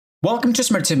Welcome to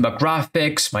Timber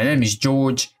Graphics. My name is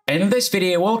George, and in this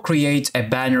video we'll create a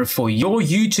banner for your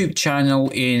YouTube channel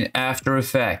in After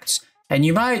Effects. And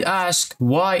you might ask,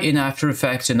 why in After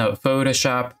Effects and not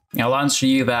Photoshop? I'll answer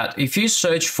you that if you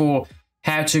search for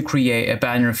how to create a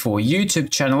banner for YouTube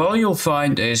channel, all you'll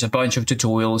find is a bunch of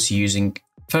tutorials using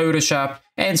Photoshop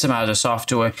and some other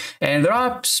software. And there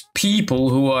are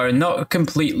people who are not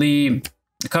completely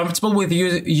comfortable with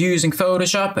using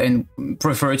Photoshop and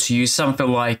prefer to use something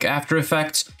like After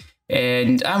Effects,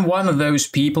 and I'm one of those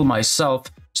people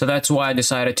myself, so that's why I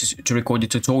decided to record a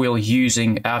tutorial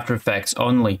using After Effects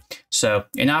only. So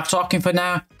enough talking for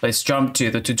now, let's jump to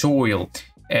the tutorial.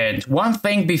 And one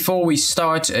thing before we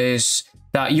start is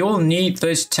that you'll need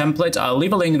this template. I'll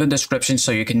leave a link in the description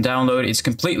so you can download it. It's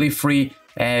completely free.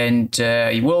 And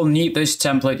you will need this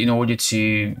template in order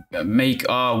to make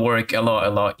our work a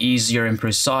lot easier and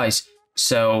precise.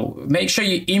 So make sure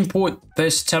you import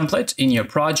this template in your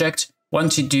project.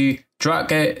 Once you do, drag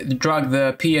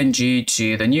the PNG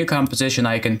to the new composition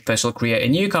icon. This will create a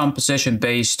new composition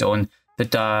based on the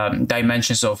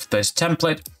dimensions of this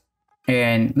template.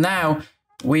 And now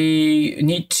we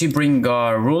need to bring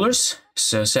our rulers.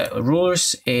 So set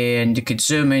rulers, and you could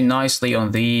zoom in nicely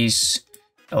on these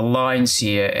lines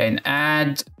here and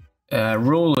add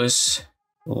rulers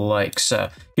like so.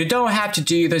 You don't have to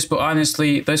do this, but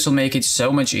honestly this will make it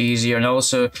so much easier. And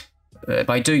also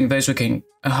by doing this we can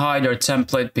hide our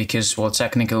template because, well,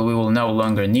 technically we will no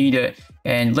longer need it.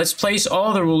 And let's place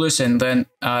all the rulers, and then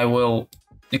I will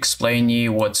explain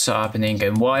you what's happening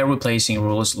and why we're placing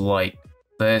rulers like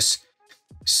this.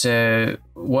 So,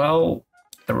 well,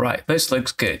 right, this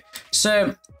looks good.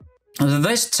 So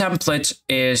this template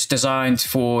is designed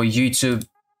for YouTube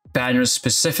banners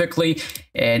specifically,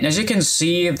 and as you can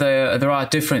see, there are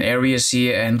different areas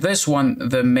here, and this one,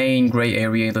 the main gray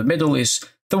area in the middle, is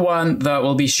the one that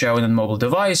will be shown on mobile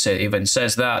device. It even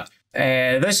says that.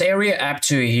 This area up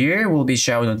to here will be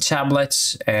shown on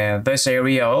tablets, and this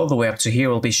area all the way up to here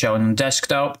will be shown on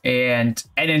desktop, and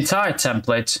an entire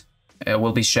template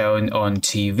will be shown on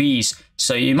TVs.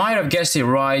 So you might have guessed it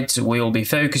right, we'll be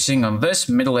focusing on this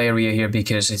middle area here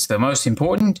because it's the most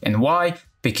important. And why?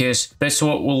 Because that's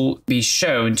what will be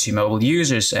shown to mobile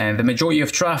users, and the majority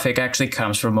of traffic actually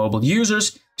comes from mobile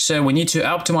users. So we need to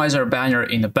optimize our banner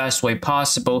in the best way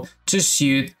possible to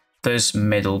suit this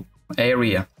middle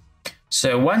area.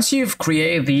 So once you've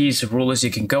created these rulers,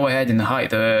 you can go ahead and hide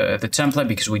the template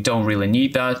because we don't really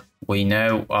need that. We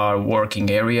know our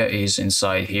working area is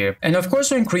inside here. And of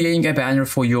course, when creating a banner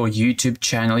for your YouTube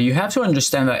channel, you have to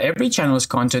understand that every channel's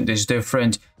content is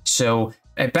different. So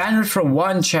a banner from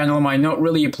one channel might not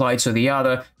really apply to the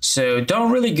other. So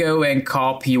don't really go and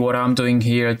copy what I'm doing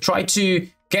here. Try to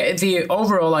get the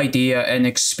overall idea and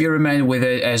experiment with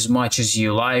it as much as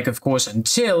you like, of course,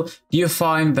 until you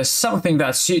find the something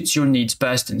that suits your needs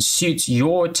best and suits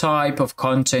your type of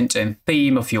content and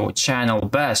theme of your channel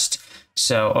best.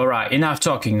 So, all right, enough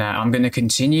talking now. I'm going to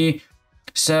continue.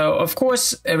 So, of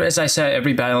course, as I said,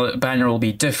 every banner will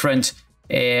be different,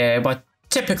 but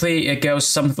typically it goes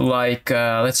something like,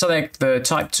 let's select the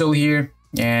type tool here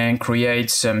and create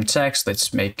some text.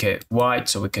 Let's make it white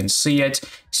so we can see it.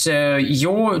 So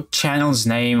your channel's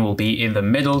name will be in the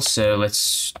middle. So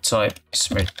let's type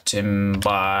Timber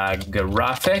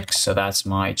Graphics. So that's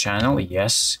my channel.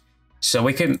 Yes. So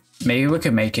maybe we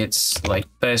can make it like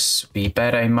this, be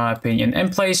better in my opinion,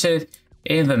 and place it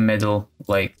in the middle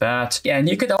like that. Yeah, and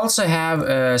you could also have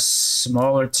a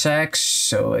smaller text.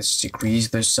 So let's decrease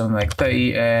this something like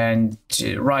 30 and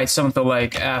write something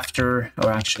like after,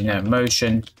 or actually no,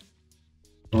 motion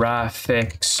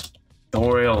graphics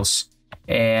tutorials,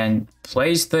 and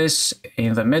place this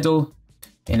in the middle,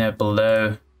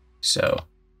 below. So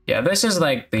yeah, this is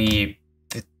like the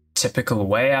typical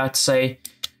way, I'd say.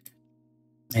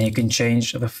 And you can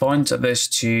change the font of this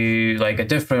to like a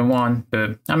different one,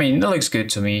 but I mean, it looks good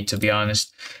to me, to be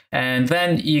honest. And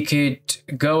then you could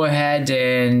go ahead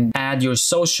and add your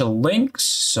social links.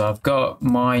 So I've got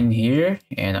mine here,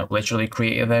 and I've literally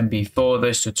created them before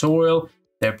this tutorial.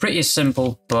 They're pretty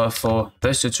simple, but for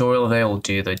this tutorial, they'll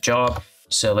do the job.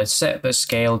 So let's set the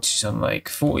scale to something like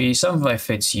 40, something that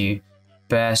fits you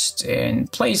best,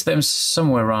 and place them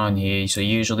somewhere around here. So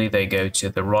usually they go to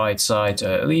the right side,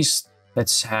 at least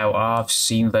that's how I've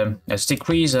seen them. Let's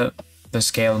decrease the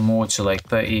scale more to like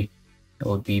 30. It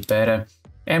would be better.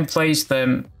 And place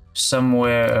them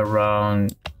somewhere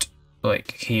around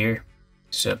like here.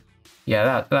 So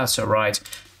yeah, that's alright.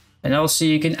 And also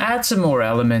you can add some more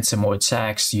elements, some more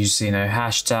text using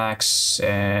hashtags,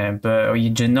 but you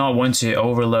do not want to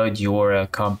overload your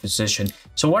composition.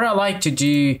 So what I like to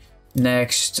do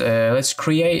Next, let's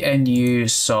create a new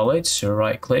solid. So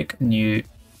right click, new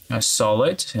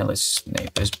solid, and let's name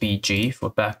this BG for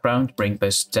background. Bring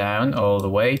this down all the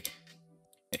way.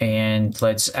 And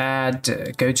let's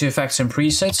add, go to effects and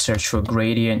presets, search for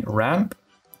gradient ramp.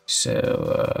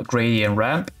 So gradient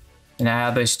ramp, and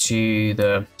add this to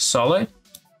the solid.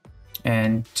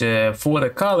 And for the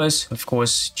colors, of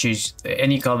course, choose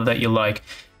any color that you like.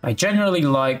 I generally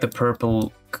like the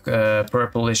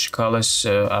purplish colors,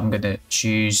 so I'm gonna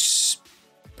choose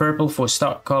purple for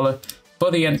start color.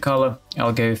 For the end color,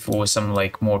 I'll go for some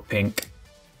like more pink,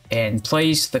 and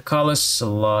place the colors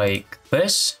like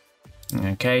this.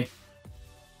 Okay,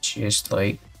 just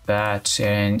like that.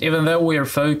 And even though we are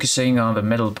focusing on the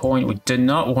middle point, we do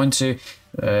not want to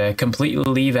completely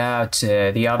leave out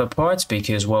the other parts,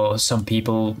 because, well, some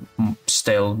people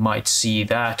still might see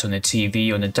that on the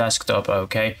TV, on the desktop.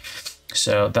 Okay,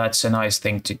 so that's a nice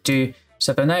thing to do.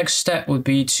 So the next step would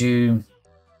be to,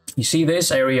 you see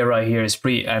this area right here is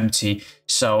pretty empty.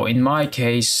 So in my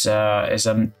case, as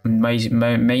I'm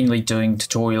mainly doing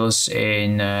tutorials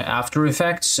in After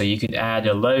Effects, so you could add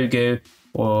a logo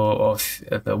or of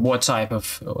what type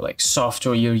of like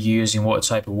software you're using, what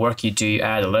type of work you do,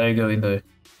 add a logo in the,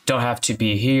 don't have to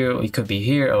be here, it could be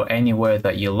here or anywhere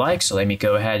that you like. So let me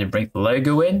go ahead and bring the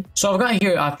logo in. So I've got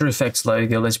here After Effects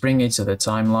logo. Let's bring it to the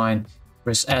timeline.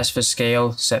 Press S for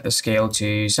scale, set the scale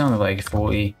to something like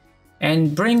 40,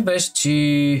 and bring this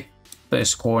to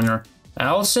this corner. And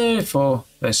also, for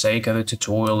the sake of the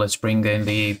tutorial, let's bring in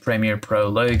the Premiere Pro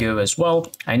logo as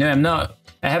well. I know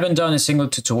I haven't done a single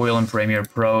tutorial on Premiere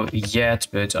Pro yet,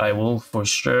 but I will for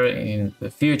sure in the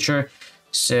future.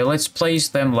 So let's place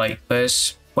them like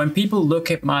this. When people look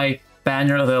at my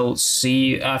banner, they'll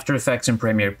see After Effects and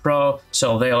Premiere Pro,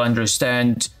 so they'll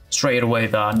understand straight away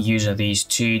that I'm using these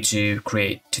two to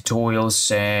create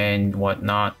tutorials and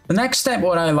whatnot. The next step,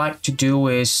 what I like to do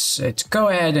is to go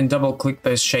ahead and double click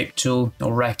this shape tool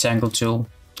or rectangle tool.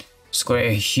 Just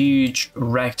create a huge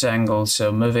rectangle,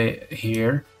 so move it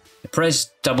here.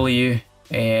 Press W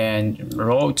and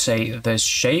rotate this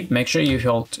shape. Make sure you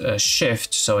hold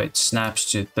shift so it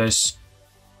snaps to this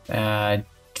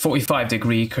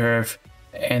 45-degree curve,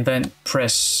 and then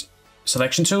press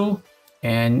selection tool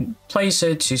and place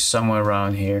it to somewhere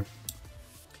around here.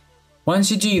 Once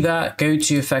you do that, go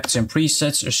to effects and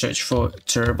presets or search for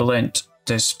turbulent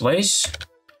displace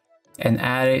and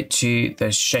add it to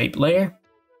the shape layer.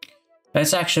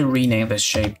 Let's actually rename this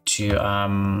shape to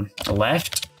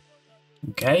left.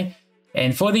 Okay,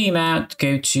 and for the amount,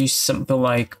 go to something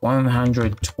like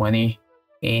 120,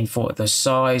 and for the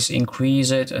size,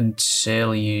 increase it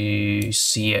until you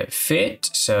see it fit.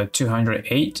 So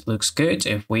 208 looks good.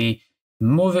 If we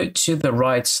move it to the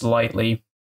right slightly,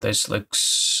 this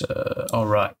looks all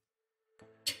right.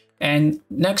 And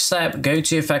next step, go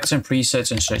to effects and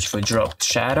presets and search for drop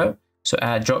shadow. So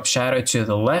add drop shadow to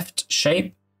the left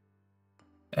shape.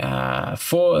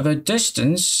 For the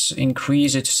distance,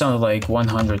 increase it to something like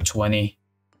 120.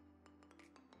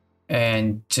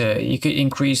 And you could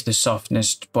increase the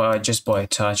softness just by a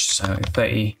touch, so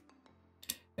 30.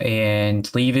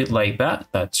 And leave it like that.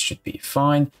 That should be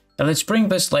fine. Now let's bring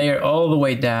this layer all the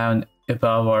way down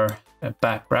above our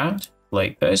background,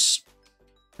 like this.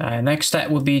 Next step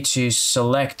would be to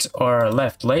select our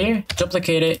left layer,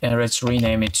 duplicate it, and let's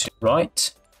rename it to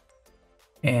right.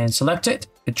 And select it,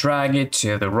 drag it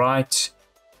to the right,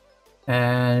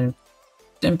 and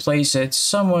then place it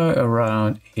somewhere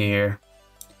around here.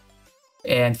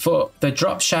 And for the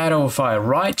drop shadow of our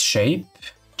right shape,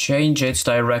 change its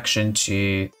direction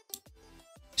to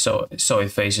so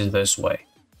it faces this way,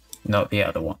 not the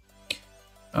other one.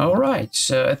 All right,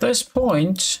 so at this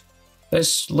point,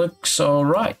 this looks all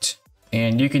right.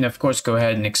 And you can, of course, go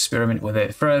ahead and experiment with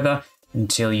it further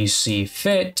until you see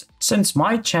fit. Since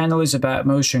my channel is about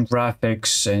motion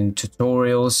graphics and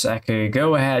tutorials, I could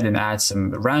go ahead and add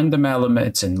some random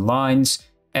elements and lines,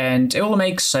 and it will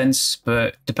make sense,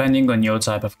 but depending on your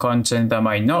type of content, that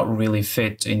might not really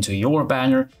fit into your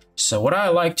banner. So what I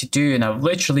like to do, and I've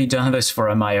literally done this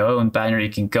for my own banner,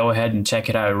 you can go ahead and check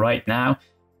it out right now.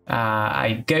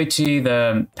 I go to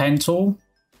the pen tool,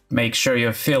 make sure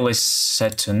your fill is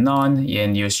set to none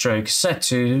and your stroke set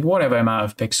to whatever amount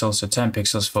of pixels, so 10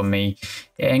 pixels for me,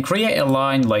 and create a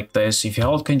line like this. If you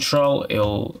hold Control,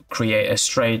 it'll create a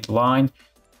straight line.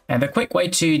 And the quick way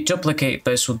to duplicate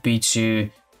this would be to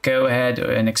go ahead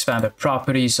and expand the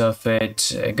properties of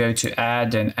it, go to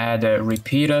add and add a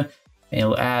repeater.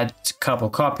 It'll add a couple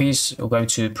copies. We'll go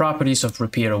to properties of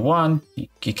repeater 1.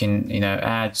 You can,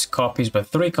 add copies, but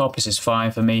 3 copies is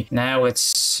fine for me. Now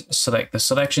let's select the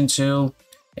selection tool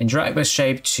and drag the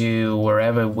shape to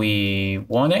wherever we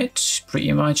want it,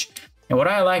 pretty much. And what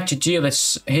I like to do,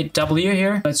 let's hit W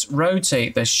here. Let's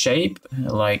rotate the shape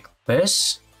like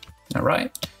this. All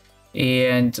right.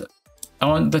 And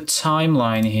on the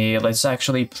timeline here, let's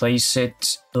actually place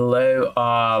it below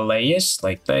our layers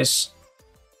like this.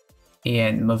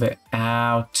 And move it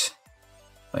out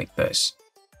like this.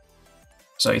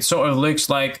 So it sort of looks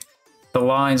like the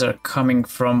lines are coming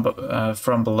from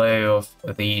below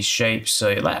of these shapes.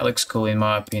 So that looks cool in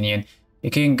my opinion.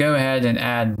 You can go ahead and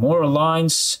add more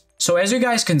lines. So as you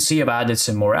guys can see, I've added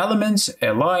some more elements,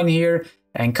 a line here,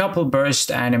 and a couple burst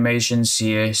animations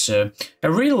here. So I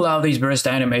really love these burst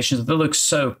animations. They look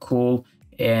so cool.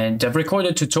 And I've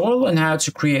recorded a tutorial on how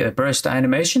to create a burst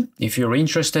animation. If you're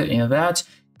interested in that,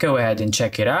 go ahead and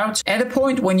check it out. At the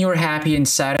point when you're happy and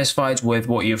satisfied with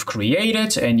what you've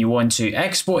created and you want to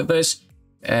export this,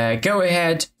 go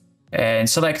ahead and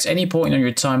select any point on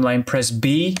your timeline, press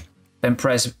B, then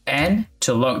press N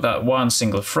to lock that one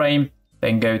single frame,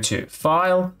 then go to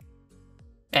File,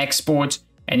 Export,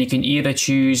 and you can either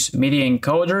choose Media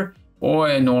Encoder or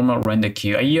a normal render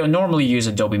queue. I normally use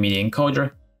Adobe Media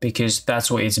Encoder because that's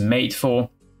what it's made for.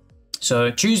 So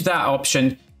choose that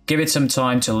option, give it some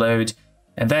time to load,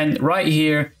 and then right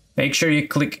here, make sure you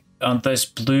click on this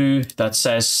blue that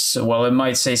says, well, it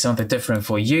might say something different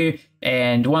for you.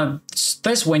 And once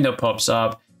this window pops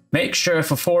up, make sure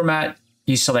for format,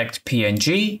 you select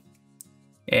PNG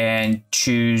and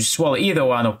choose, well, either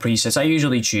one of presets. I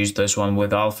usually choose this one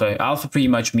with alpha. Alpha pretty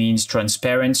much means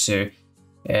transparent. So,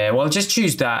 well, just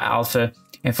choose that alpha.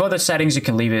 And for the settings, you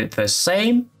can leave it the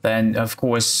same. Then, of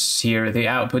course, here, the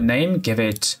output name, give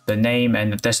it the name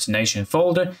and the destination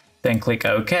folder. Then click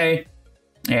OK.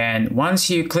 And once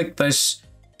you click this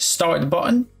start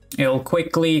button, it'll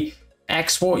quickly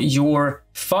export your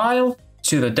file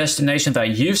to the destination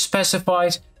that you've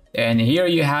specified. And here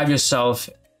you have yourself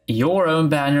your own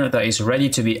banner that is ready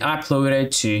to be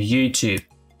uploaded to YouTube.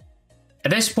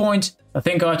 At this point, I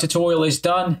think our tutorial is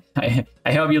done. I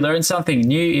hope you learned something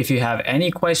new. If you have any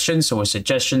questions or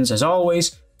suggestions, as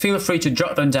always, feel free to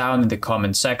drop them down in the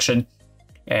comment section.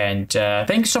 And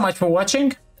thanks so much for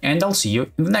watching, and I'll see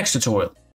you in the next tutorial.